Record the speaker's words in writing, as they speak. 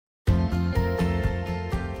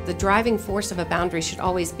The driving force of a boundary should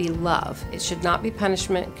always be love. It should not be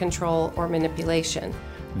punishment, control, or manipulation.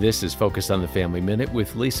 This is Focus on the Family Minute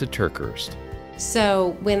with Lisa TerKeurst.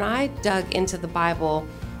 So when I dug into the Bible,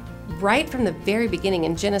 right from the very beginning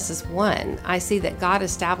in Genesis 1, I see that God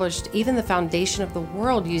established even the foundation of the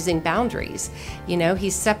world using boundaries. You know, He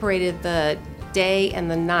separated the day and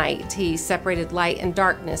the night. He separated light and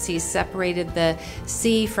darkness. He separated the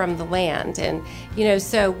sea from the land. And, you know,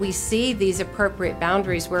 so we see these appropriate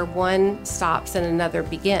boundaries where one stops and another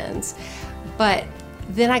begins. But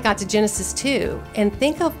then I got to Genesis 2, and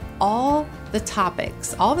think of all the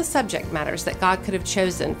topics, all the subject matters that God could have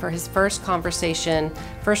chosen for His first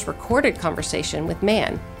recorded conversation with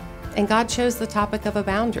man. And God chose the topic of a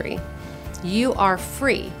boundary. You are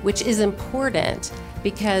free, which is important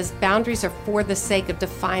because boundaries are for the sake of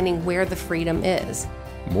defining where the freedom is.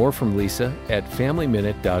 More from Lisa at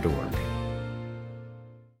FamilyMinute.org.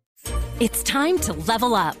 It's time to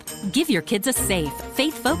level up. Give your kids a safe,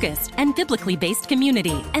 faith-focused, and biblically based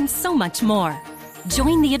community, and so much more.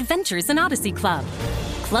 Join the Adventures in Odyssey Club.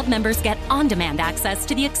 Club members get on-demand access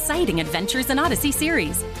to the exciting Adventures in Odyssey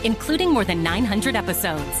series, including more than 900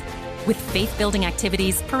 episodes. With faith-building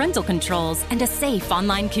activities, parental controls, and a safe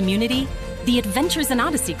online community, the Adventures in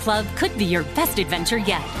Odyssey Club could be your best adventure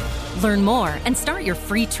yet. Learn more and start your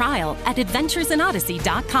free trial at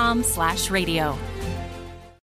adventuresinodyssey.com/radio.